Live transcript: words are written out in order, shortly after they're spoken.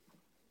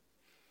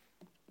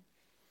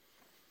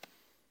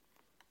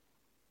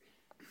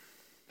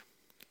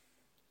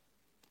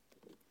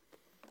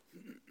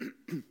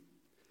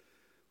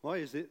Why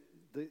is it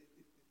that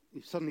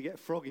you suddenly get a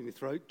frog in your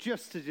throat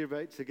just as you're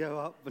about to go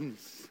up and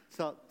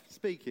start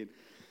speaking?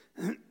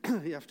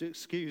 You have to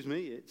excuse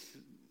me.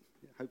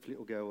 Hopefully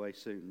it'll go away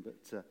soon. But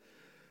so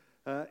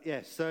I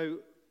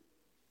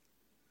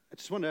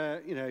just want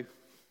to,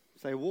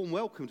 say a warm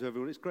welcome to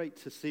everyone. It's great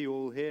to see you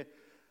all here.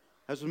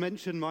 As I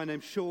mentioned, my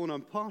name's Sean.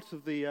 I'm part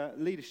of the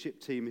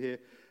leadership team here,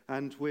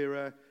 and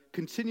we're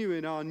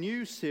continuing our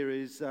new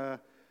series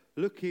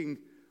looking,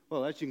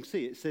 well, as you can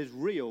see, it says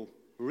real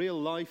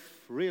life,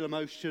 real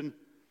emotion,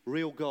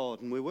 real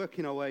God, and we're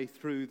working our way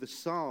through the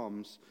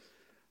Psalms.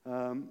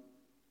 Now,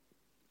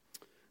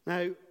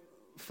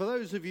 for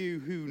those of you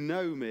who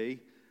know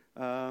me,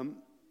 the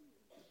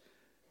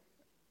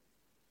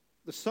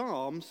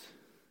Psalms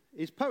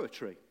is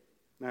poetry.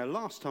 Now,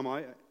 last time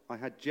I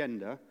had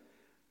gender,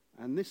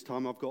 and this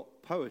time I've got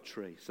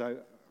poetry, so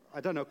I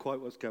don't know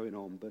quite what's going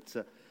on, but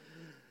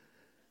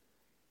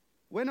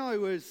when I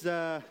was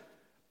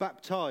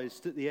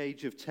baptized at the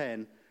age of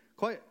 10,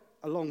 quite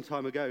a long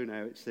time ago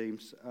now it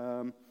seems,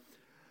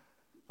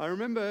 I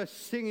remember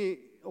singing,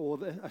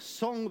 a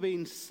song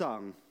being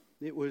sung.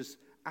 It was,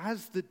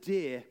 "As the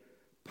deer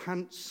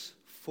pants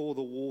for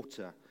the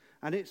water."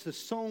 And it's a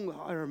song that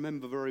I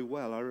remember very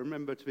well.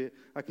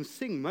 I can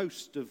sing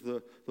most of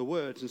the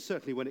words, and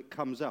certainly when it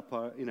comes up,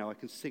 I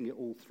can sing it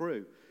all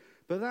through.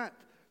 But that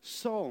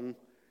song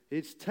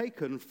is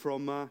taken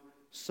from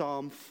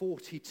Psalm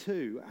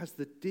 42. "As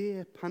the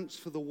deer pants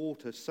for the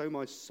water, so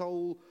my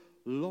soul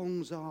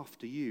longs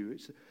after you."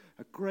 It's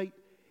a great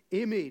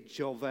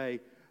image of a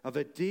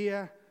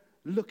deer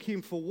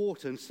looking for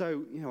water, and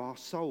so our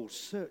soul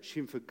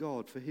searching for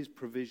God, for His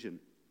provision.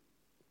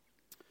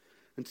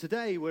 And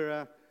today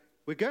we're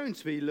going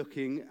to be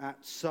looking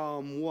at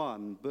Psalm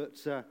 1,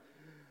 but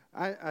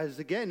as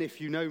again,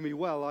 if you know me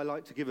well, I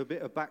like to give a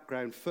bit of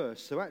background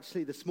first. So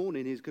actually this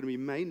morning is going to be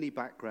mainly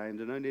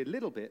background and only a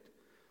little bit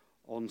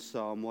on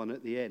Psalm 1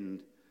 at the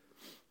end.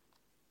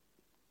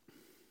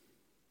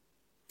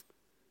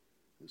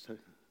 So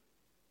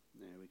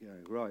there we go.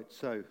 Right,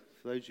 so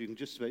for those of you who can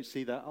just about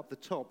see that up the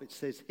top, it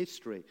says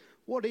history.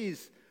 What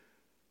is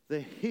the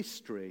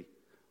history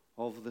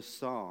of the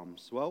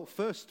Psalms? Well,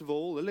 first of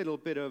all, a little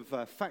bit of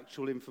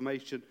factual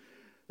information.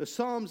 The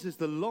Psalms is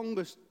the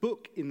longest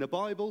book in the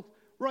Bible,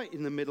 right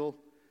in the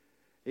middle.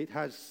 It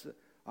has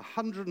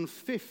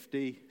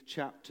 150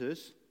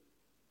 chapters.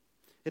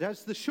 It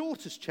has the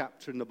shortest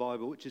chapter in the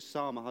Bible, which is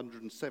Psalm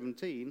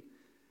 117,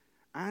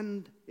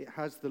 and it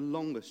has the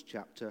longest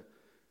chapter,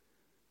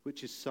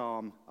 which is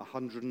Psalm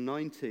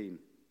 119.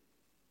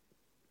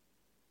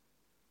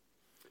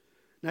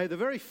 Now, the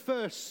very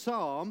first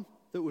psalm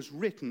that was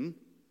written,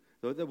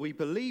 that we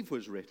believe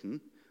was written,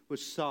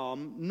 was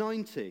Psalm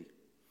 90.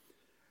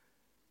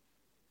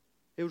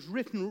 It was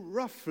written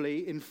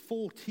roughly in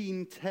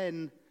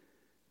 1410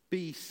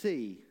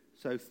 BC,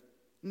 so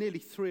nearly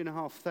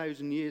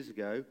 3,500 years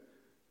ago,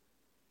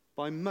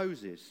 by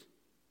Moses.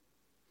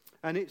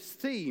 And its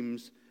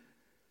themes,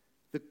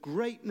 the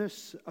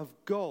greatness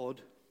of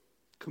God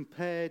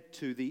compared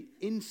to the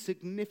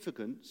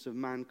insignificance of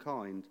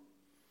mankind,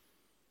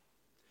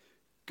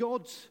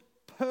 God's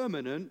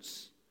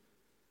permanence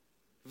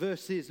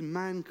versus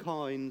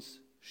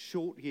mankind's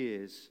short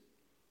years,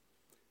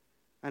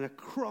 and a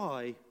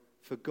cry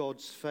for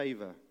God's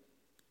favor.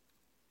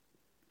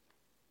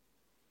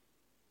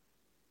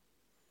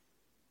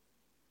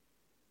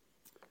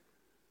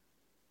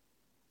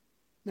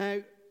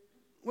 Now,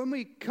 when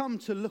we come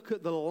to look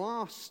at the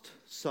last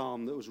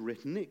psalm that was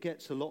written, it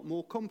gets a lot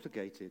more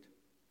complicated.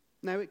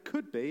 Now, it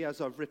could be, as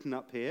I've written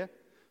up here,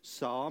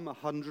 Psalm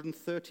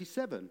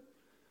 137.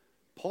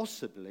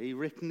 Possibly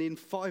written in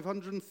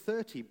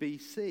 530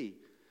 BC.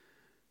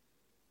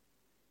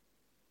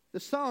 The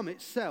psalm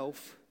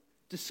itself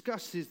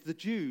discusses the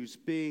Jews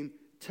being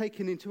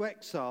taken into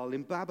exile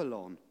in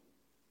Babylon.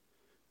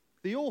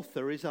 The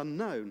author is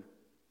unknown,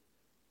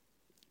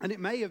 and it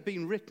may have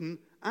been written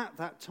at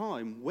that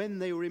time when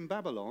they were in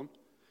Babylon,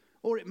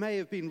 or it may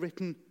have been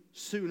written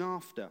soon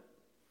after.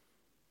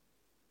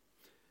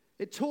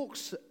 It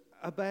talks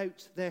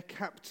about their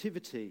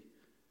captivity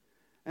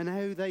and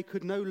how they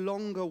could no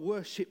longer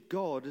worship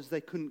God as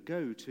they couldn't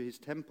go to His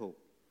temple.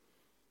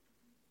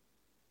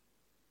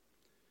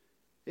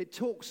 It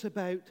talks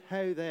about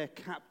how their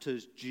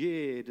captors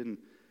jeered and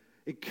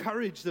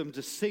encouraged them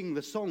to sing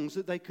the songs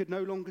that they could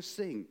no longer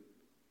sing.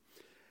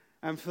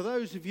 And for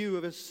those of you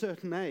of a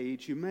certain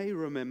age, you may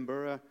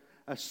remember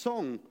a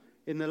song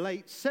in the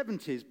late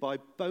 70s by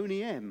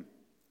Boney M,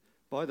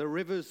 "By the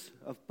Rivers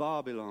of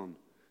Babylon,"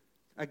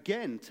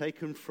 again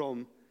taken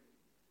from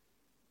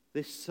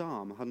this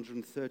Psalm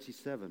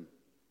 137.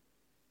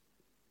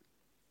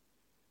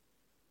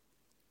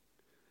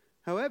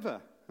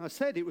 However, I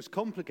said it was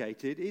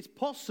complicated. It's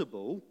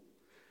possible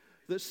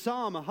that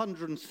Psalm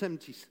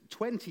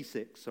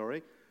 126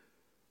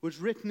 was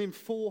written in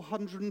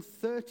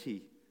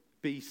 430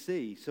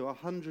 BC, so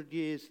 100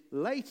 years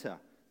later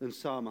than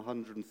Psalm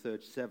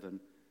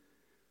 137,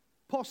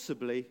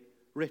 possibly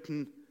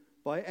written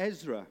by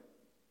Ezra.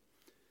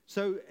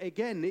 So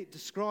again, it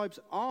describes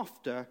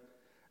after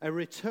a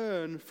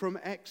return from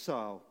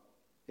exile.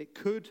 It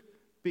could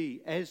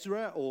be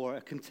Ezra or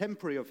a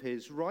contemporary of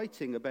his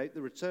writing about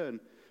the return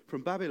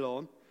from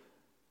Babylon,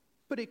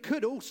 but it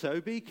could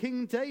also be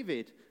King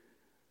David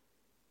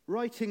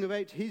writing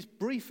about his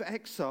brief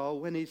exile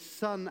when his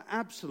son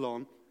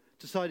Absalom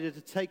decided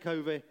to take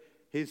over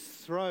his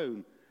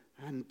throne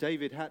and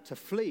David had to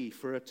flee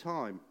for a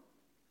time.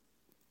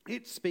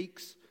 It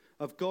speaks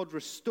of God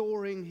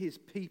restoring his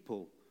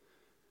people,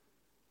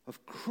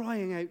 of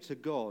crying out to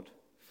God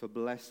for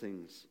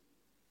blessings.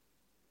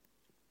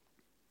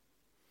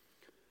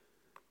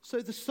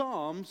 So the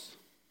Psalms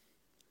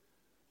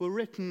were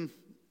written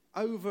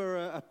over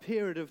a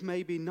period of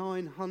maybe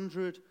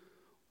 900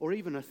 or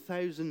even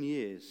 1,000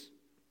 years.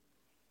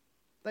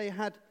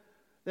 There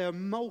are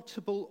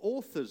multiple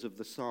authors of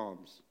the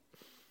Psalms.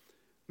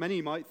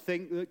 Many might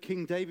think that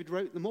King David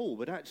wrote them all,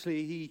 but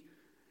actually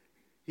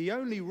he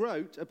only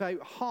wrote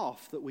about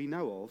half that we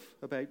know of,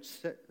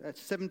 about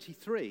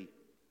 73.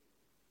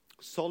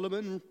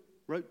 Solomon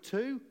wrote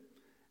 2.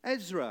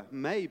 Ezra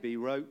maybe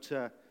wrote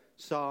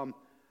Psalm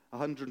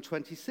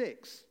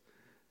 126.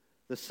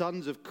 The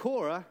sons of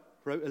Korah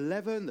wrote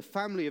 11. The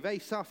family of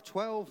Asaph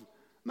 12.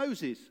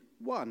 Moses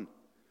 1.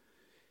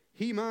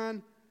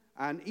 Heman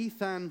and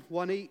Ethan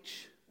 1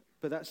 each,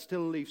 but that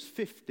still leaves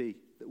 50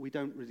 that we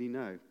don't really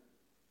know.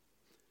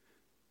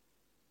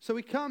 So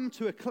we come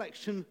to a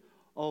collection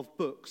of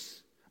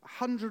books,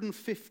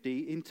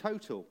 150 in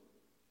total.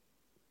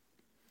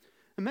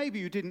 And maybe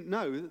you didn't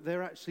know that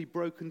they're actually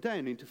broken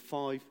down into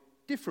 5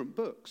 different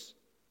books.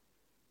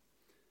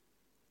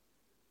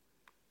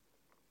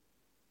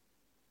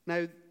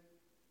 Now,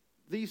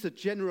 these are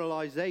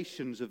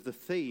generalizations of the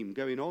theme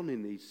going on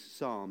in these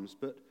Psalms,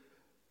 but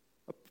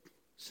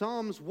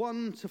Psalms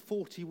 1 to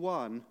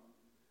 41,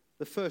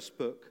 the first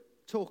book,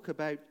 talk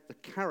about the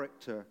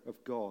character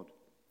of God.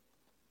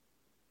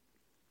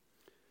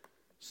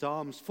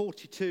 Psalms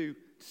 42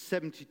 to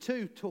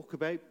 72 talk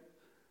about,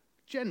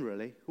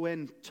 generally,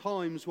 when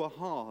times were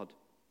hard.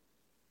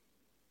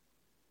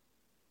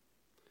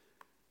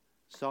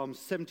 Psalms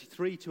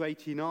 73 to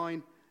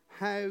 89,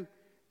 how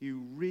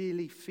you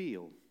really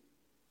feel.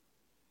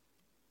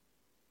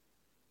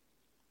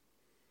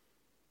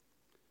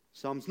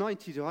 Psalms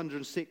 90 to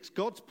 106,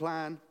 God's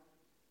plan.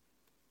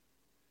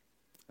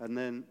 And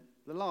then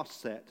the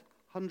last set,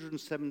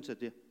 107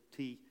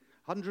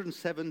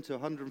 to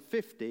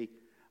 150,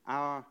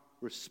 our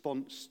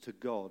response to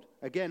God.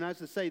 Again,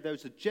 as I say,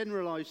 those are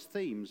generalized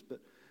themes,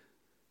 but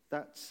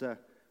that's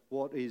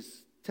what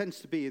tends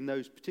to be in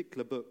those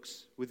particular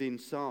books within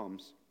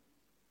Psalms.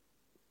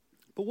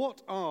 But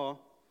what are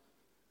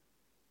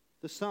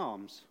the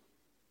Psalms?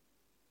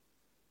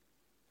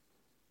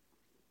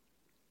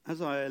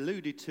 As I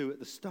alluded to at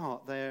the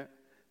start, they're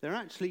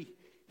actually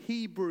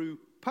Hebrew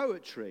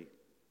poetry.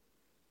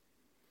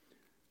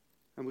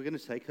 And we're going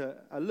to take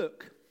a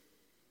look.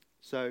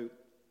 So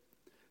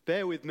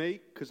bear with me,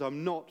 because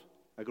I'm not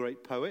a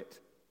great poet,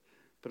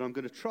 but I'm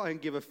going to try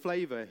and give a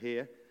flavor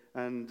here.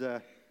 And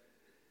we're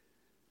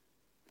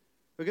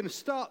going to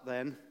start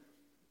then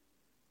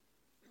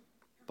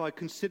by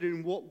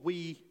considering what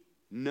we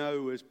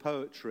know as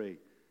poetry.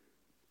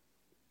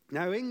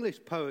 Now, English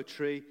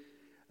poetry,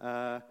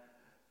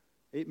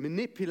 it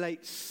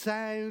manipulates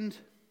sound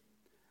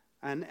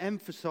and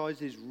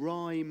emphasizes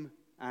rhyme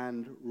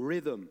and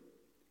rhythm.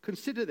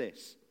 Consider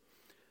this.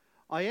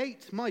 I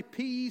ate my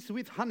peas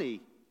with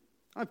honey.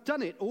 I've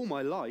done it all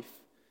my life.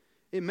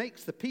 It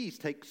makes the peas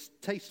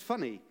taste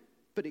funny,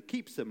 but it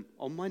keeps them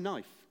on my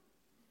knife.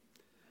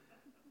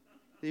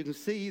 You can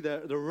see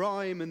the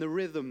rhyme and the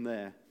rhythm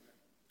there.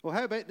 Well,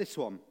 how about this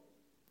one?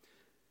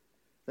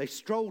 They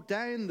strolled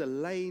down the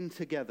lane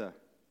together.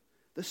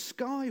 The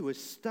sky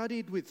was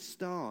studded with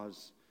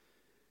stars.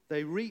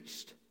 They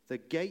reached the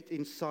gate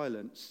in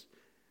silence,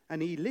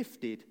 and he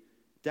lifted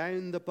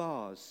down the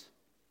bars.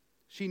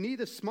 She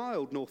neither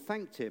smiled nor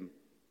thanked him,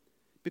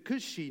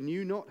 because she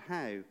knew not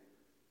how.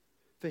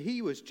 For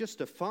he was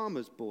just a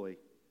farmer's boy,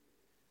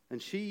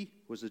 and she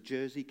was a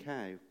Jersey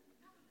cow.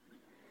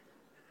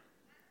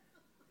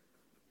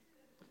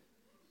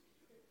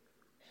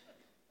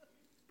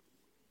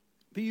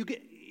 But you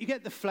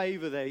get the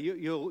flavour there.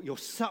 You're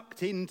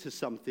sucked into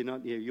something,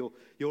 aren't you?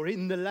 You're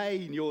in the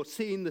lane. You're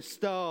seeing the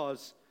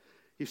stars.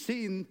 You've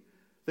seen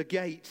the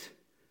gate.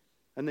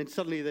 And then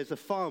suddenly there's a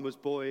farmer's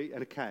boy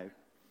and a cow.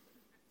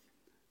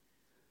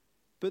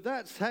 But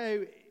that's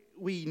how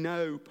we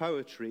know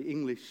poetry,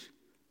 English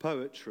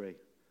poetry.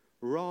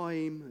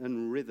 Rhyme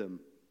and rhythm.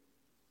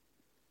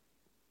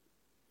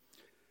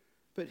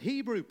 But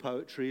Hebrew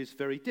poetry is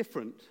very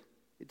different.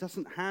 It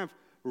doesn't have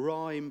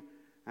rhyme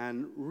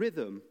and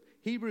rhythm.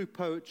 Hebrew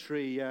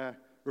poetry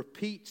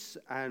repeats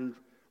and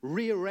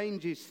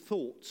rearranges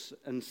thoughts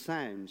and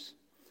sounds.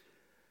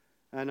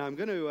 And I'm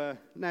going to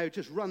now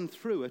just run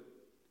through a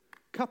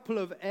couple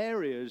of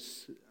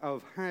areas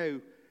of how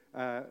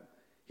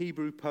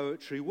Hebrew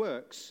poetry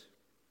works.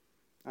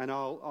 And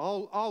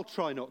I'll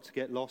try not to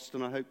get lost,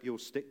 and I hope you'll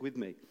stick with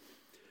me.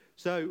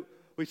 So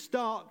we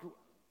start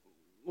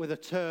with a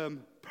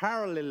term,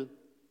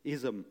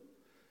 parallelism.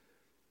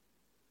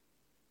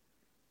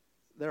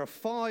 there are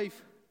 5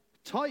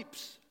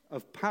 types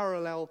of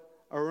parallel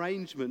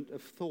arrangement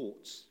of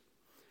thoughts.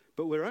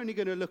 But we're only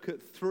going to look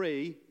at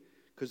 3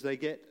 because they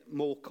get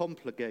more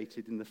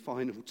complicated in the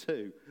final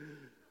 2.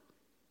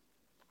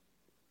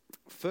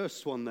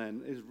 First one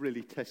then is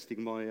really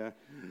testing my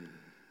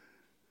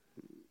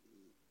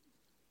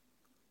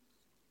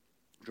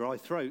dry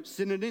throat.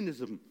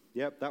 Synonymism.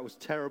 Yep, that was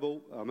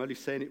terrible. I'm only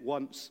saying it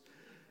once.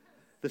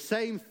 The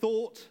same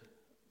thought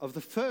of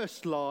the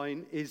first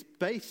line is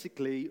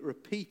basically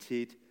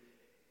repeated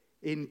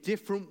in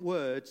different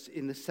words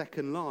in the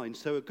second line.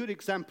 So a good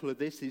example of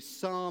this is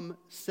Psalm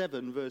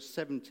 7, verse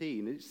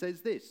 17. It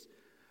says this: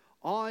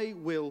 I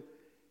will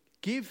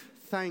give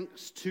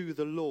thanks to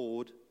the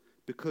Lord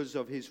because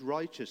of his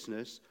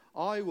righteousness.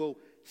 I will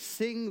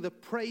sing the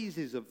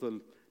praises of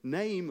the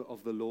name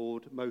of the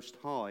Lord Most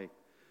High.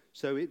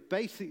 So it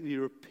basically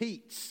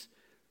repeats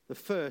the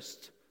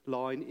first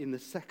line in the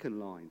second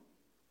line,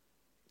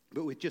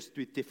 but with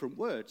different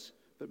words,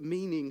 but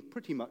meaning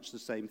pretty much the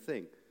same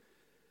thing.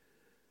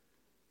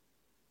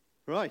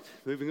 Right,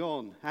 moving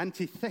on.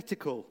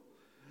 Antithetical.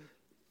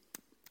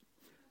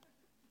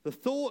 The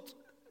thought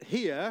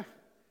here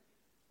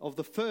of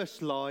the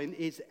first line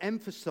is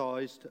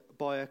emphasized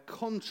by a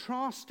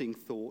contrasting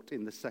thought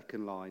in the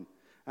second line,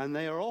 and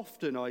they are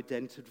often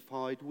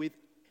identified with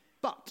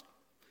but.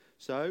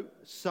 So,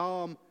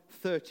 Psalm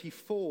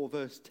 34,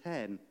 verse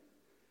 10.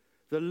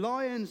 The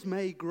lions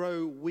may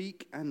grow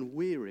weak and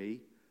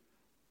weary,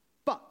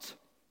 but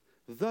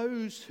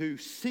those who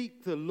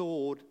seek the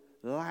Lord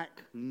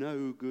lack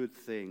no good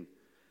thing.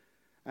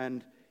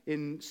 And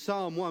in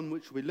Psalm 1,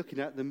 which we're looking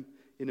at them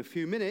in a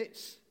few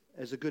minutes,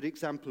 as a good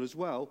example as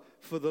well,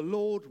 for the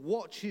Lord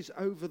watches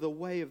over the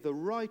way of the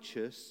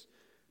righteous,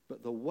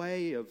 but the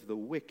way of the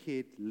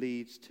wicked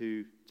leads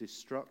to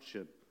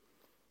destruction.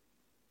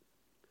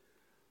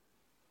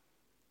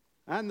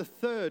 And the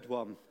third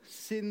one,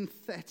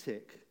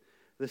 synthetic.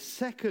 The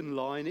second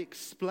line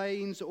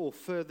explains or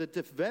further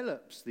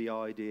develops the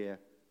idea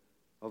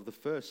of the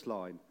first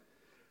line.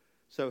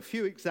 So a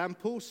few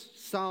examples.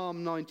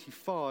 Psalm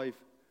 95,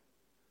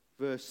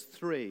 verse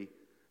 3.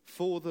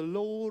 For the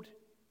Lord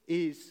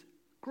is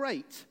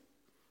great,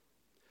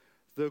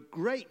 the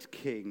great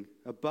King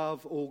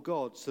above all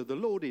gods. So the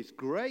Lord is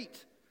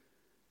great,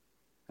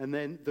 and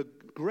then the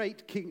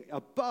great King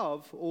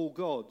above all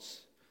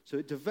gods. So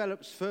it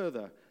develops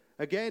further.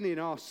 Again, in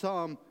our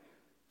Psalm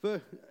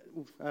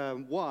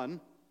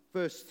 1,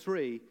 verse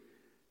 3,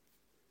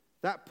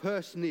 that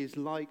person is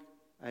like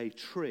a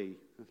tree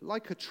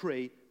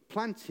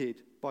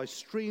planted by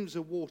streams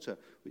of water,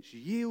 which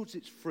yields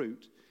its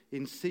fruit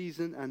in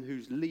season and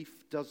whose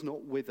leaf does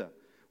not wither.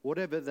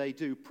 Whatever they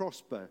do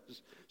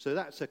prospers. So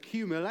that's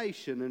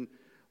accumulation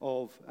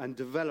and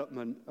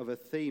development of a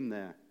theme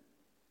there.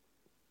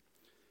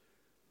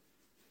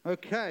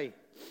 Okay,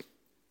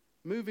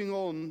 moving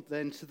on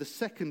then to the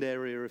second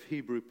area of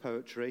Hebrew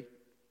poetry,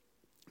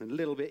 a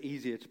little bit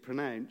easier to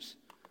pronounce.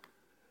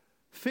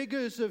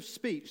 Figures of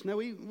speech. Now,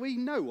 we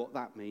know what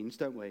that means,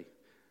 don't we?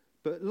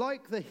 But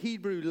like the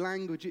Hebrew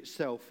language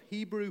itself,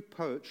 Hebrew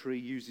poetry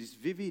uses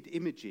vivid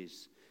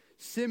images,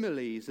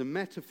 similes and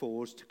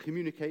metaphors to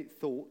communicate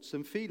thoughts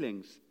and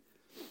feelings.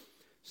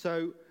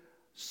 So,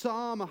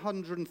 Psalm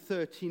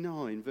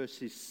 139,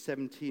 verses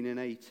 17 and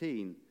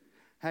 18.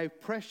 How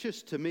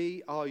precious to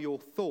me are your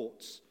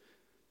thoughts.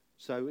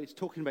 So it's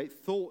talking about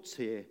thoughts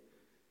here.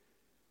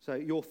 So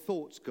your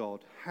thoughts,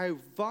 God. How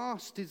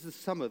vast is the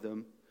sum of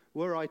them.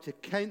 Were I to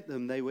count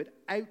them, they would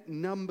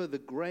outnumber the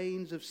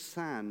grains of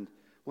sand.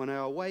 When I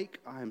awake,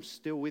 I am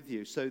still with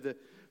you. So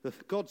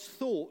God's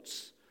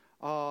thoughts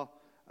are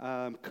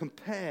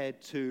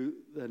compared to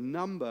the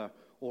number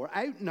or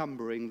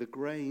outnumbering the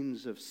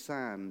grains of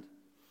sand.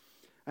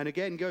 And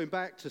again, going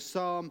back to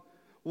Psalm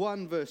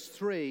 1 verse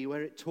 3,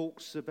 where it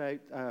talks about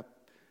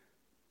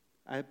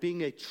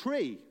being a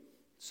tree.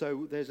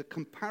 So there's a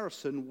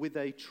comparison with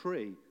a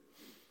tree.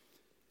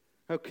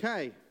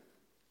 Okay.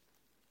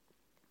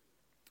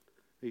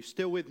 Are you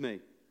still with me?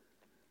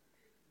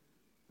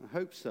 I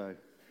hope so.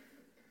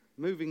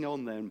 Moving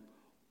on then.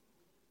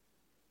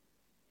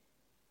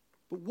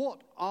 But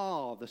what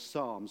are the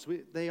Psalms?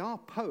 They are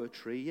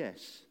poetry,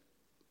 yes.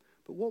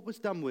 But what was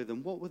done with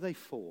them? What were they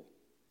for?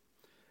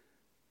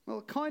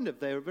 Well,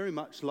 they were very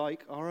much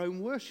like our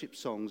own worship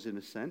songs in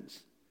a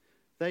sense.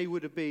 They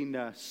would have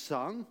been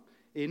sung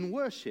in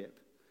worship.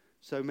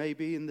 So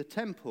maybe in the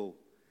temple,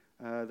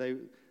 they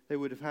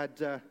would have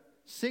had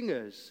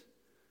singers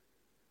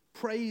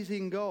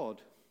praising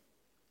God.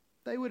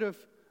 They would have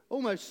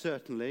almost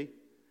certainly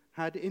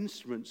had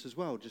instruments as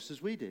well, just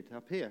as we did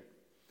up here.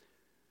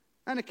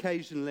 And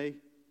occasionally,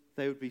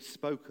 they would be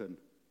spoken.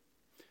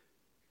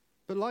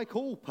 But like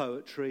all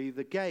poetry,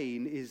 the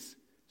gain is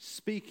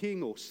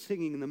speaking or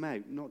singing them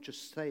out, not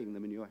just saying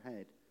them in your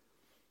head.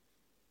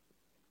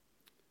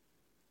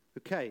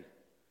 Okay,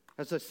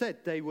 as I said,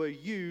 they were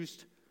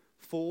used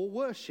for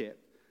worship.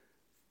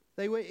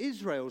 They were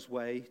Israel's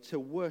way to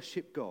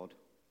worship God.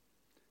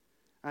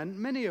 And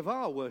many of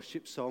our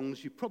worship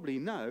songs, you probably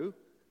know,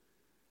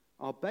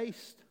 are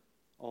based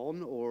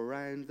on or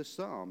around the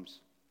Psalms.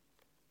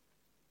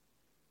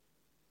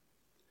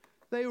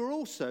 They were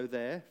also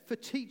there for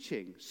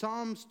teaching.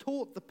 Psalms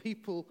taught the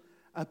people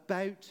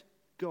about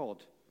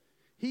God.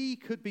 He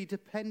could be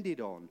depended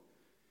on.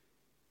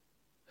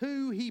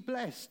 Who he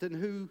blessed and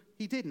who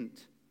he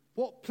didn't.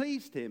 What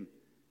pleased him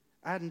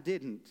and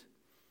didn't.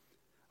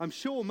 I'm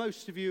sure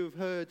most of you have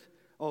heard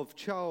of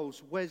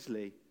Charles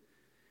Wesley.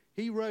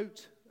 He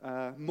wrote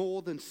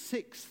more than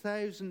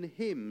 6,000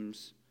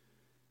 hymns.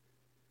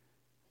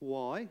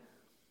 Why?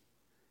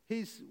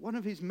 One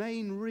of his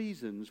main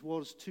reasons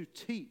was to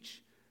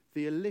teach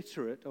the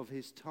illiterate of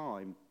his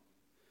time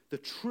the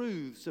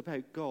truths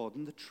about God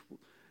and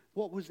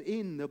what was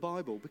in the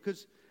Bible.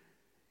 Because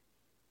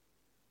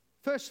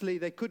firstly,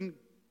 they couldn't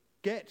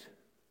get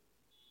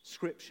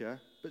Scripture,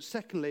 but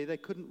secondly, they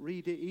couldn't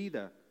read it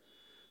either.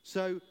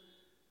 So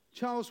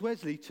Charles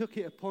Wesley took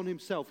it upon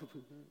himself,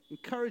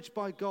 encouraged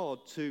by God,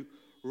 to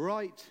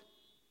write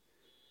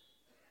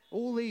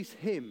all these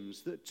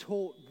hymns that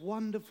taught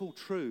wonderful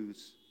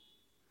truths.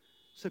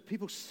 So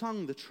people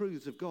sung the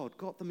truths of God,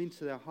 got them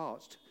into their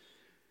hearts.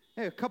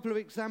 A couple of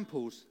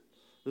examples.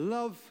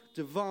 Love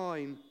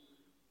divine,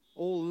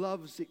 all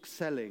loves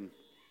excelling.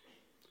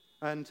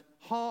 And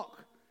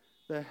hark,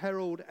 the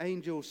herald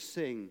angels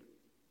sing.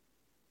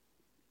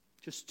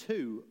 Just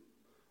 2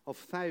 of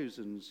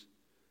thousands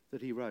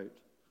that he wrote.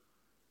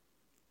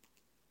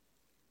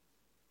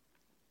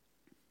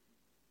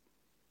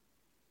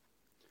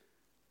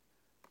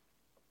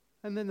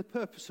 And then the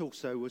purpose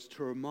also was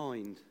to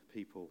remind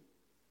people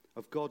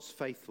of God's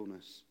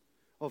faithfulness,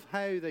 of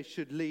how they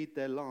should lead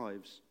their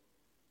lives.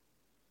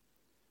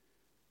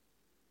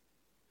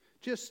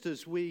 Just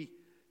as we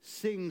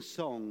sing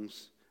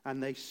songs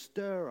and they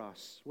stir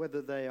us,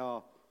 whether they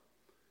are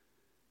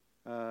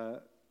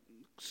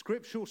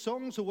scriptural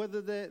songs or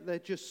whether they're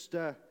just,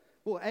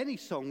 any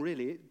song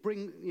really,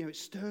 it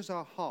stirs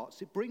our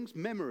hearts. It brings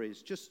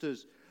memories, just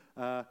as,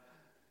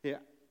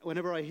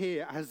 whenever I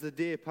hear "As the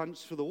deer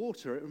pants for the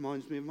water," it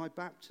reminds me of my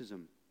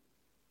baptism.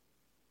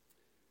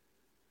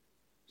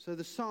 So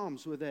the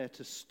Psalms were there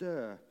to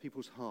stir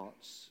people's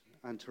hearts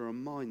and to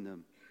remind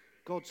them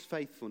God's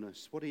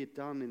faithfulness, what he had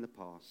done in the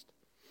past.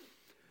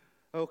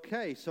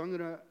 Okay, so I'm going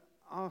to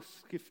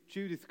ask if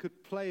Judith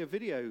could play a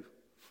video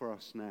for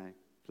us now,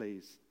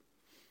 please.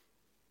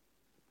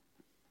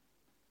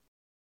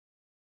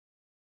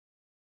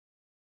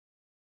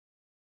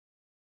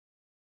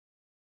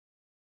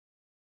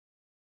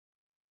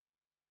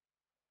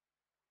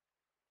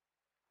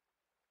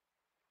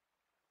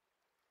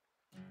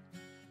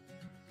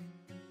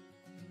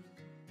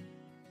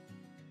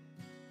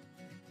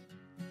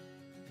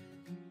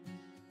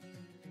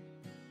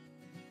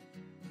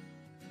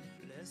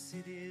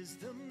 Blessed is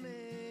the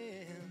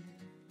man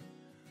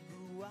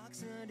who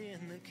walks not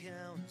in the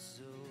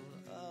counsel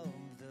of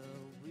the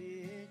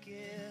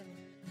wicked,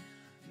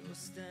 nor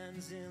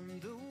stands in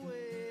the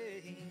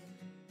way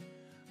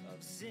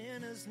of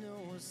sinners,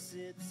 nor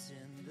sits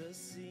in the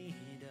seat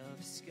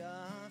of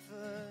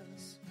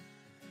scoffers.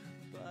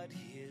 But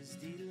his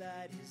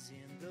delight is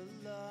in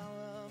the law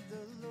of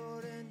the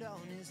Lord, and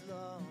on his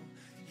law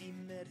he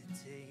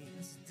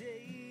meditates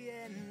day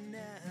and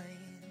night.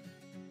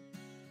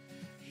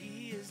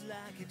 He is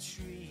like a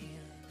tree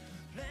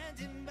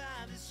planted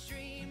by the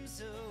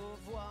streams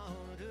of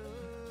water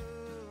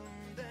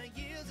that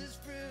yields its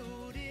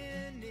fruit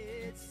in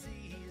its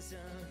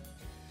season,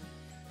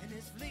 and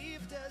his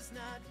leaf does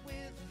not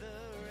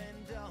wither,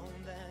 and all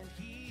that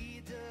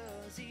he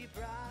does he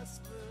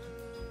prospers.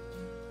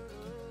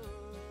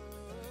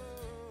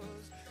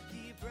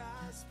 He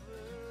prospers.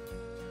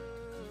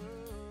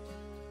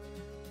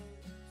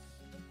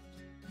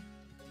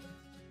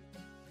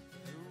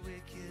 The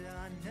wicked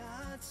are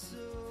not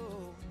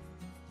so,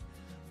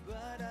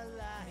 but are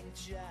like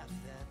chaff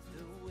that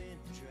the wind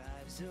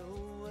drives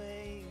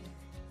away.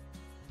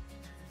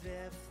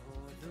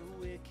 Therefore the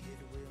wicked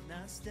will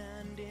not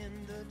stand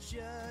in the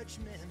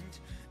judgment,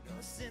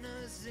 nor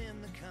sinners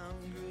in the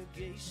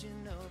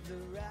congregation of the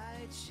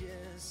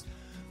righteous.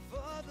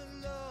 For the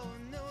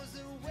Lord knows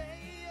the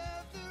way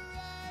of the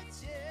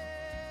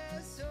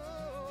righteous,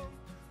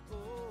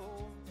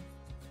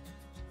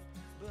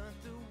 but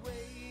the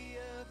way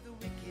of the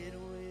wicked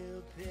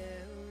will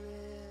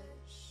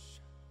perish.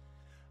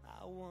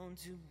 I want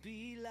to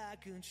be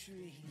like a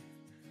tree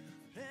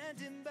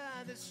planted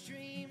by the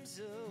streams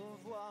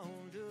of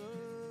water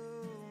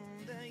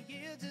that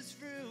yields its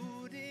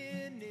fruit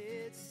in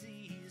its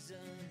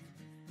season,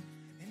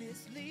 and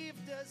its leaf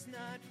does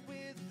not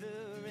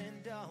wither,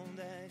 and all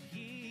that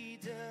he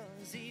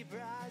does he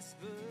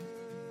prospers.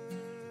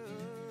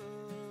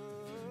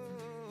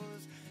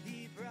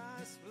 He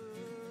prospers.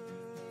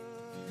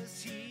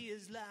 He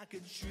is like a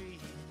tree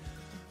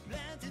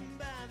planted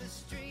by the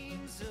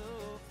streams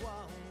of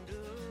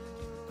water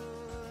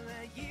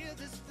that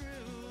yields its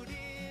fruit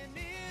in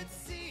its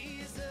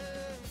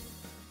season.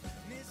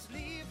 His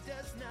leaf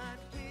does not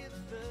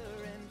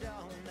wither, and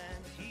all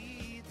that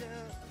he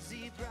does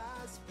he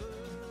prospers.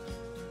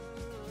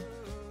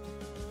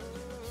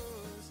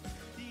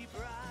 He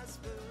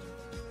prospers.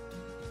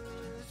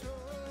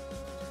 Oh.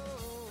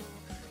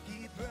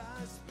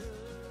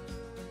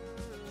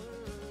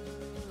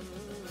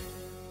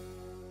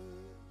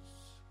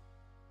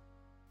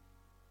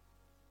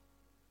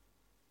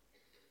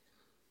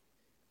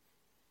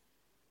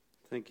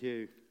 Thank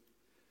you.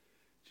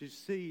 You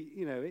see,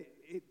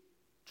 it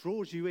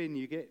draws you in.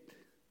 You get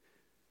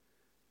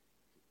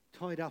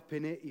tied up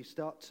in it. You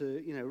start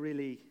to,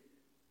 really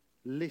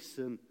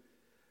listen.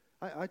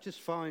 I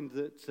just find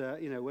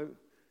that,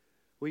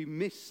 we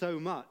miss so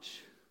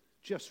much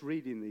just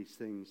reading these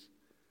things.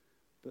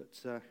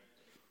 But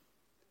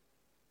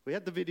we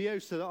had the video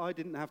so that I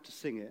didn't have to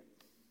sing it.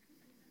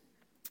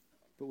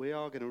 But we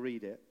are going to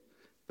read it.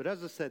 But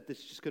as I said, this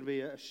is just going to be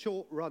a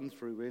short run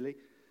through, really.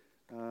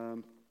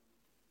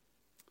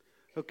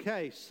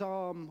 Okay,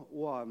 Psalm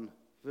 1,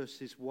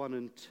 verses 1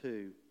 and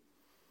 2.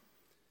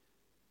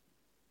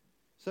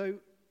 So,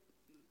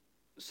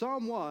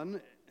 Psalm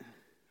 1,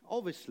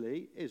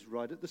 obviously, is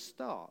right at the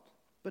start.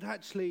 But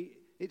actually,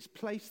 it's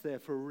placed there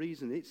for a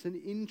reason. It's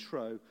an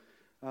intro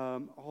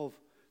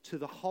to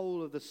the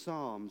whole of the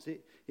Psalms.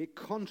 It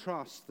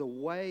contrasts the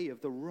way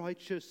of the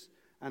righteous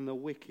and the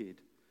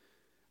wicked.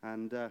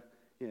 And,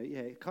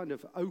 it kind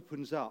of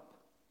opens up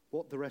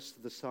what the rest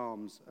of the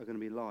Psalms are going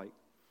to be like.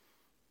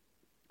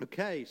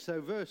 Okay,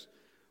 so verse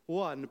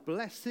 1,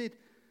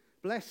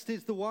 Blessed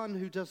is the one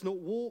who does not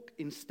walk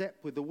in step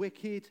with the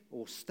wicked,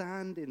 or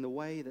stand in the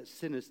way that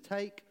sinners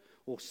take,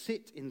 or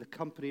sit in the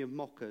company of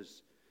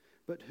mockers,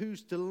 but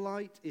whose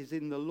delight is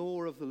in the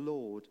law of the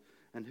Lord,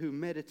 and who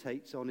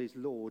meditates on his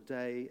law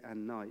day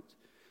and night.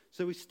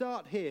 So we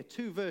start here,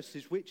 two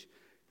verses which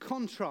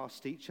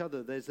contrast each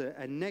other. There's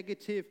a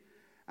negative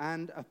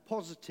and a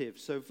positive.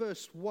 So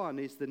verse 1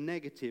 is the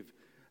negative.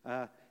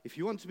 If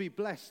you want to be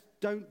blessed,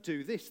 don't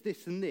do this,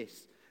 this, and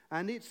this.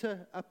 And it's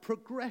a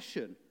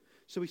progression.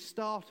 So we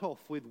start off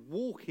with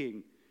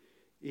walking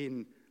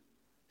in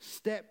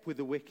step with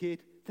the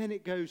wicked. Then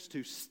it goes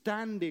to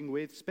standing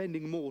with,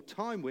 spending more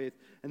time with.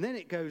 And then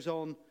it goes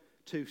on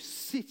to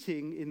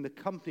sitting in the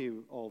company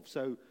of.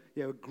 So,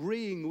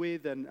 agreeing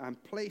with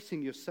and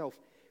placing yourself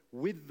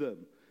with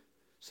them.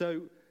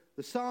 So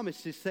the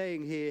psalmist is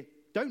saying here,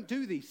 don't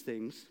do these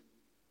things,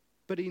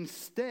 but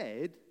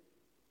instead,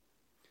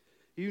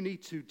 you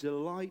need to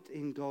delight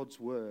in God's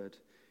word.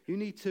 You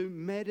need to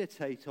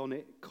meditate on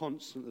it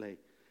constantly,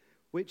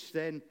 which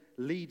then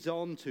leads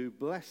on to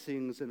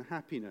blessings and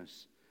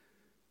happiness.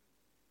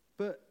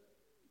 But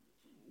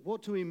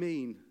what do we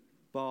mean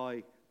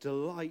by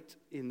delight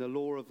in the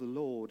law of the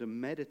Lord and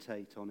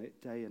meditate on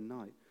it day and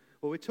night?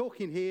 Well, we're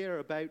talking here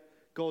about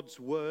God's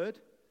word.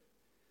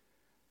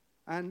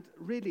 And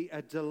really,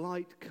 a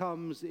delight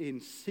comes in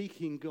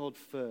seeking God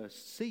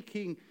first,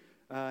 seeking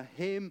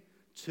him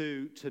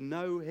to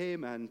know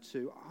him and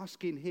to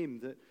asking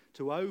him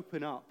to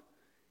open up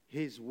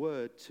his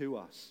word to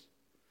us.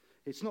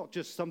 It's not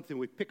just something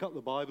we pick up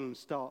the Bible and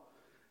start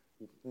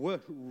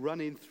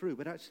running through,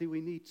 but actually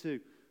we need to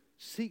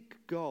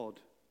seek God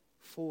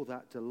for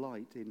that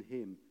delight in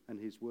him and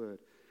his word.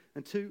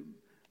 And to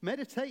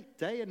meditate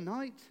day and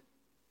night.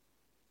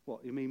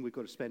 What, you mean we've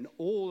got to spend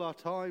all our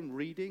time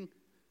reading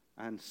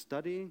and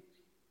studying?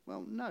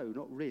 Well, no,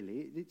 not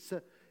really.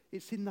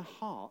 It's in the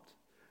heart.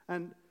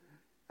 And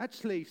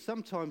actually,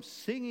 sometimes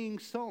singing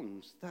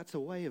songs, that's a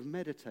way of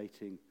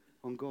meditating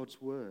on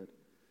God's word.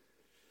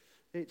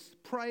 It's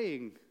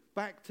praying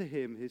back to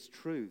him his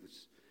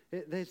truths.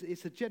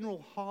 It's a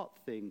general heart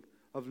thing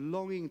of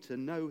longing to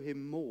know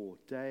him more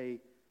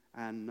day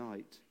and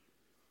night.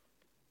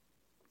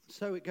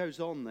 So it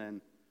goes on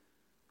then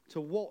to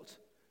what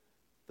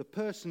the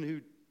person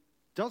who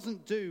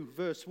doesn't do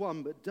verse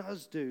 1 but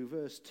does do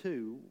verse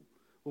 2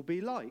 will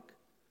be like.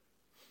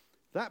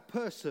 That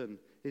person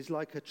is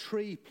like a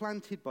tree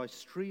planted by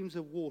streams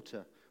of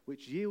water,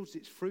 which yields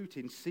its fruit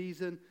in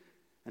season,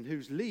 and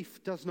whose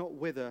leaf does not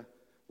wither.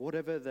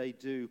 Whatever they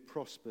do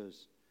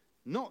prospers.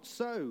 Not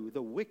so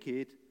the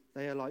wicked.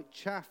 They are like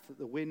chaff that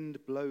the wind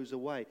blows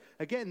away.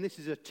 Again, this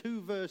is a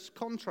two-verse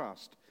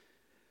contrast.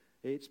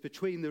 It's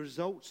between the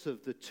results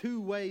of the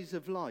two ways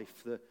of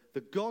life.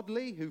 The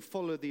godly, who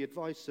follow the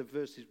advice of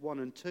verses 1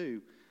 and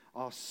 2,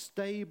 are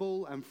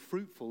stable and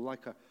fruitful,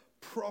 like a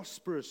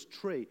prosperous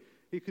tree.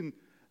 You can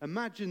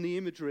imagine the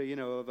imagery,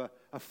 of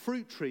a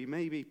fruit tree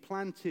maybe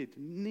planted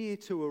near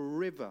to a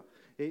river.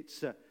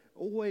 It's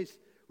always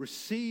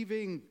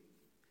receiving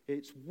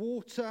its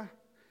water,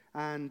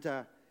 and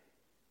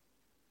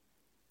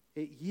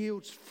it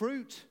yields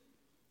fruit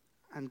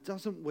and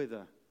doesn't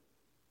wither,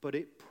 but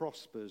it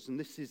prospers. And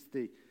this is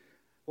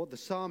what the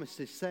psalmist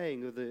is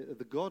saying of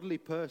the godly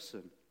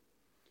person.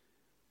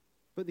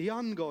 But the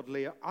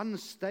ungodly are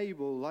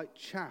unstable like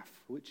chaff,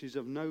 which is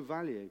of no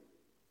value.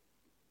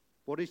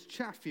 What is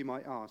chaff, you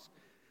might ask?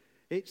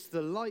 It's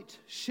the light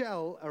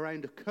shell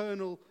around a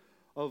kernel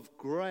of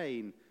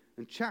grain.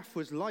 And chaff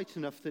was light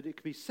enough that it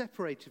could be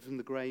separated from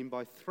the grain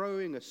by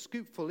throwing a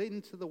scoopful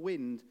into the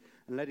wind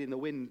and letting the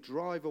wind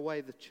drive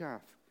away the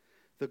chaff.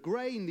 The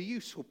grain, the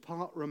useful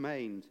part,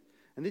 remained.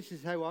 And this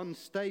is how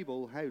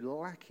unstable, how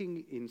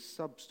lacking in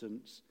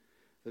substance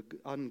the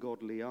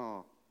ungodly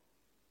are.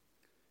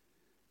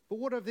 But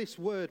what of this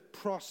word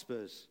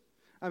prospers?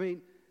 I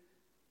mean,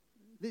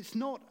 it's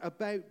not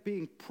about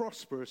being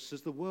prosperous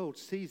as the world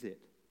sees it.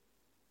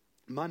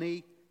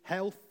 Money,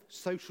 health,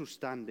 social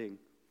standing.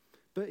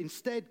 But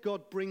instead,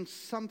 God brings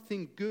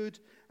something good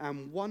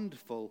and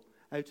wonderful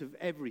out of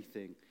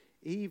everything,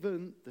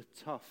 even the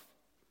tough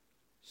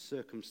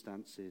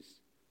circumstances.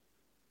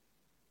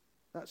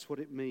 That's what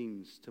it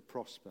means to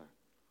prosper.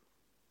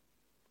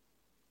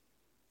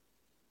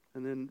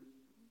 And then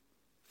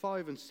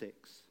 5 and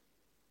 6.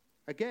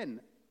 Again,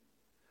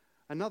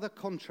 another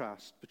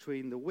contrast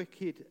between the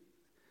wicked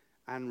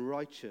and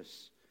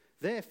righteous.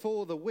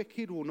 Therefore, the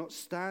wicked will not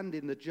stand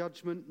in the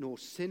judgment, nor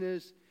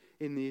sinners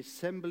in the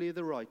assembly of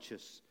the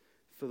righteous.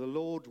 For the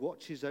Lord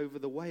watches over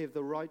the way of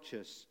the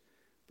righteous,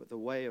 but the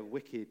way of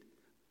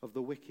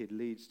the wicked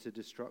leads to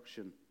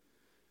destruction.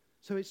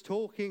 So it's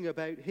talking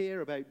about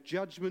here about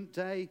judgment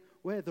day,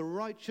 where the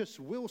righteous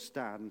will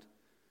stand,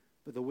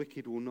 but the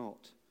wicked will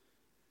not.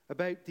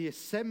 About the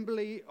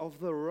assembly of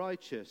the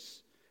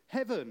righteous,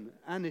 heaven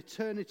and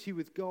eternity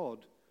with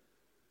God,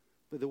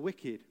 but the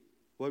wicked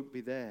won't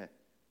be there.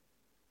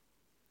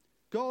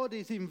 God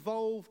is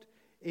involved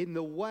in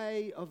the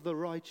way of the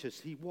righteous.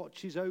 He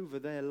watches over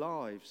their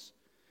lives,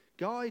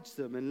 guides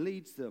them and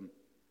leads them.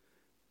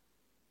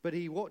 But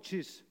he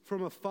watches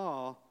from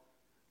afar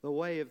the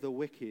way of the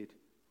wicked,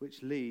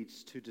 which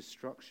leads to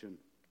destruction.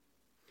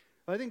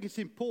 I think it's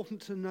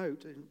important to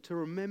note and to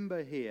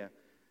remember here,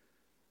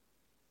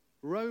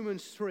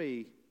 Romans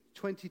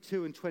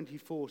 3:22 and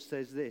 24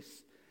 says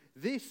this: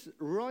 this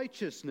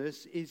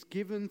righteousness is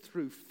given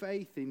through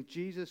faith in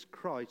Jesus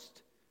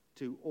Christ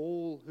to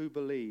all who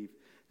believe.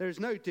 There is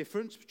no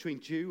difference between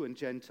Jew and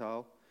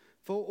Gentile,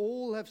 for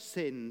all have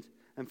sinned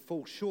and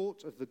fall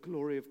short of the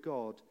glory of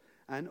God,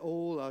 and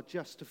all are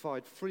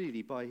justified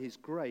freely by his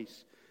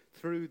grace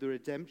through the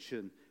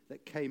redemption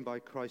that came by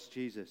Christ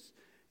Jesus.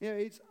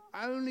 It's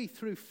only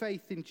through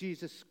faith in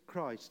Jesus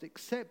Christ,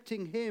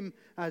 accepting him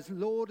as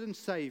Lord and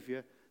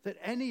Saviour, that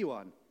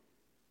anyone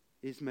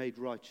is made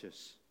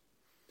righteous.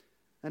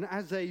 And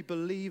as a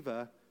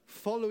believer,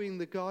 following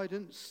the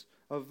guidance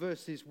of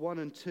verses 1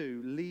 and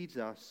 2 leads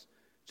us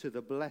to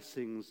the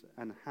blessings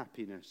and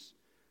happiness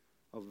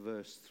of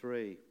verse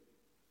 3.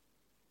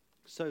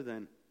 So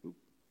then,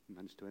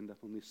 managed to end up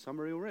on this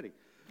summary already.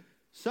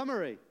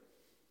 Summary.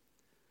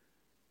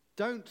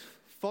 Don't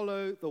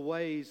follow the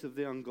ways of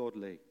the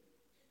ungodly.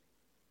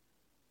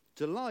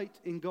 Delight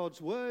in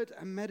God's word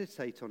and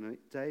meditate on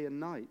it day and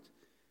night.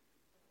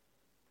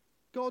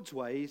 God's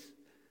way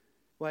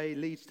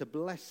leads to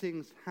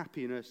blessings,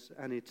 happiness,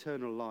 and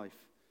eternal life.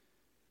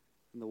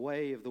 And the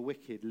way of the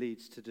wicked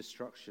leads to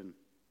destruction.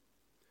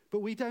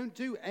 But we don't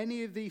do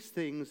any of these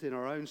things in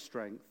our own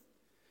strength.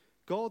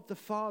 God the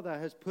Father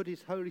has put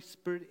his Holy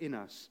Spirit in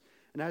us.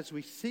 And as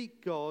we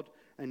seek God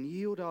and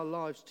yield our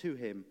lives to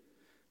him,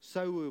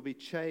 so we will be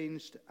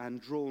changed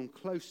and drawn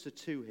closer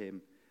to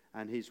him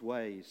and his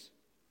ways.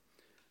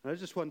 And I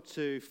just want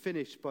to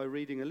finish by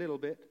reading a little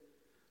bit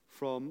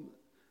from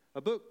a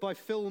book by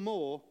Phil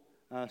Moore,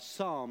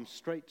 Psalms,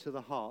 Straight to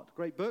the Heart.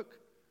 Great book,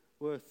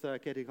 worth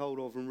getting hold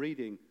of and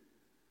reading.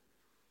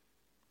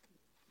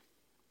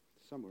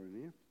 Somewhere in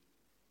here.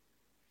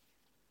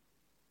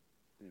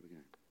 There we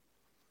go.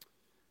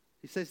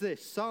 He says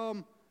this: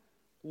 Psalm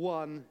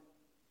 1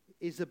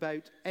 is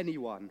about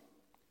anyone.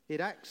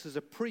 It acts as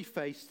a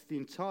preface to the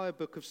entire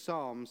book of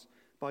Psalms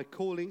by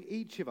calling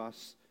each of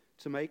us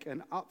to make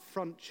an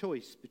upfront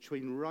choice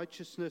between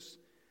righteousness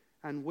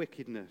and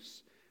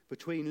wickedness,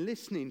 between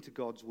listening to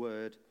God's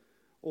word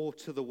or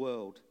to the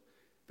world,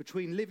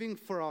 between living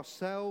for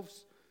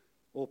ourselves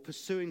or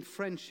pursuing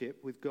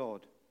friendship with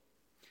God.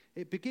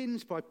 It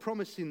begins by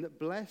promising that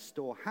blessed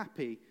or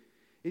happy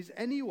is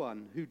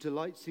anyone who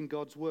delights in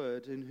God's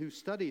word and who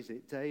studies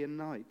it day and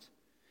night.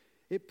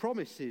 It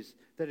promises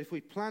that if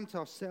we plant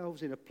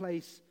ourselves in a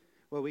place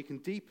where we can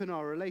deepen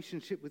our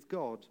relationship with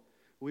God,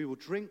 we will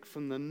drink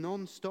from the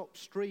non-stop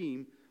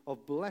stream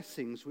of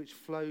blessings which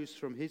flows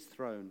from his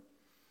throne.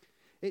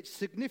 It's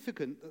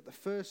significant that the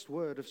first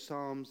word of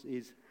Psalms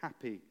is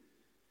happy.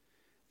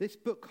 This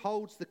book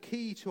holds the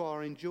key to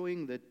our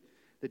enjoying the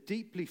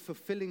deeply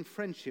fulfilling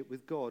friendship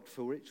with God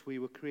for which we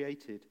were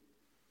created.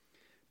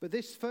 But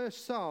this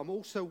first psalm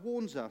also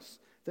warns us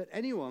that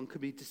anyone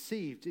can be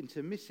deceived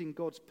into missing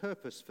God's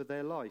purpose for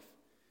their life.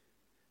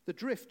 The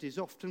drift is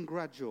often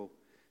gradual,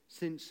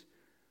 since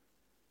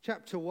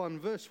chapter 1,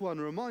 verse 1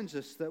 reminds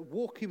us that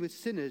walking with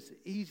sinners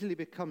easily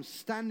becomes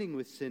standing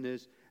with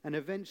sinners and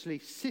eventually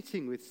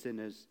sitting with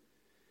sinners.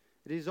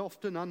 It is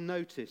often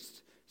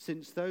unnoticed,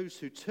 since those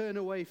who turn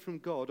away from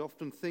God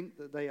often think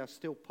that they are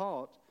still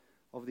part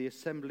of the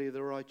assembly of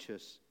the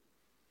righteous.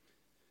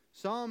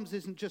 Psalms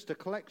isn't just a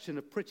collection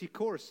of pretty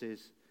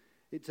choruses.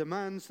 It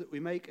demands that we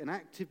make an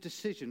active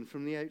decision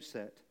from the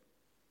outset.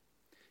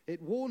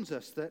 It warns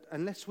us that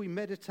unless we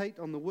meditate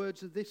on the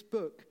words of this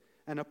book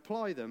and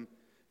apply them,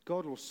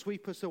 God will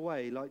sweep us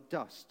away like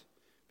dust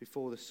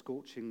before the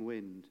scorching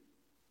wind.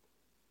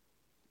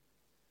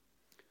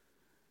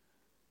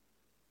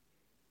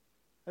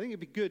 I think it'd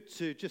be good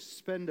to just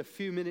spend a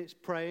few minutes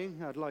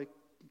praying.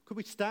 Could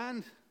we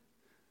stand?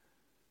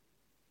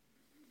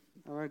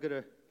 And I'm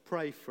going to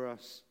pray for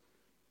us.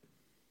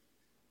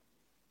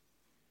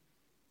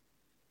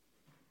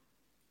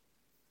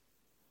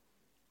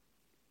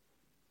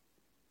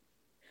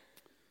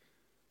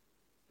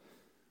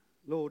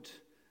 Lord,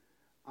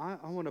 I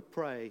want to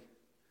pray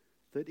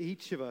that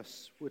each of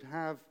us would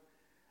have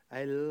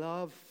a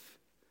love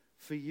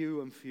for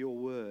you and for your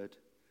word.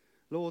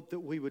 Lord,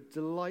 that we would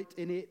delight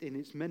in it in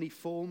its many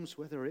forms,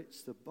 whether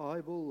it's the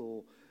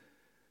Bible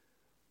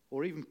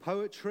or even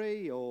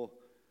poetry or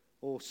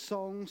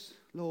songs.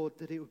 Lord,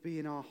 that it would be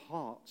in our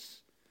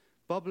hearts,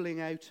 bubbling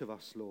out of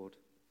us, Lord.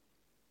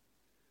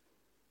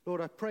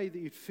 Lord, I pray that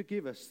you'd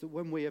forgive us that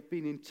when we have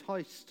been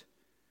enticed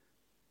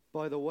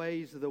by the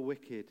ways of the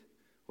wicked,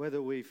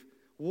 whether we've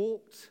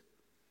walked,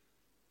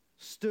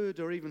 stood,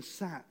 or even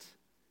sat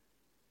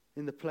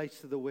in the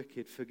place of the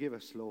wicked, forgive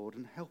us, Lord,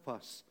 and help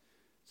us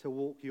to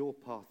walk your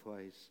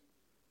pathways.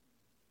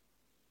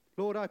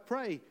 Lord, I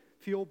pray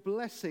for your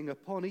blessing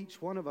upon each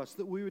one of us,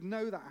 that we would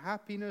know that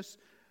happiness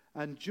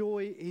and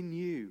joy in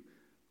you,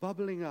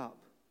 bubbling up,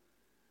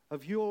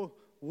 of your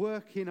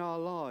work in our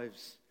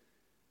lives,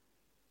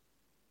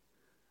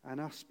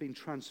 and us being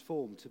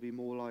transformed to be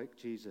more like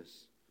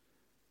Jesus.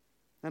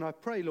 And I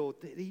pray, Lord,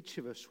 that each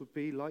of us would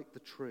be like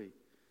the tree,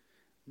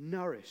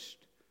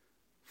 nourished,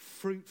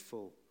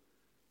 fruitful,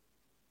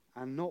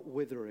 and not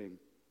withering,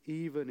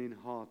 even in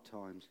hard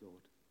times,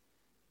 Lord.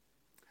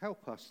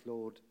 Help us,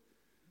 Lord,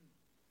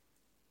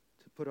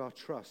 to put our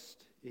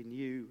trust in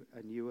you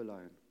and you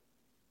alone.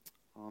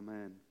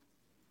 Amen.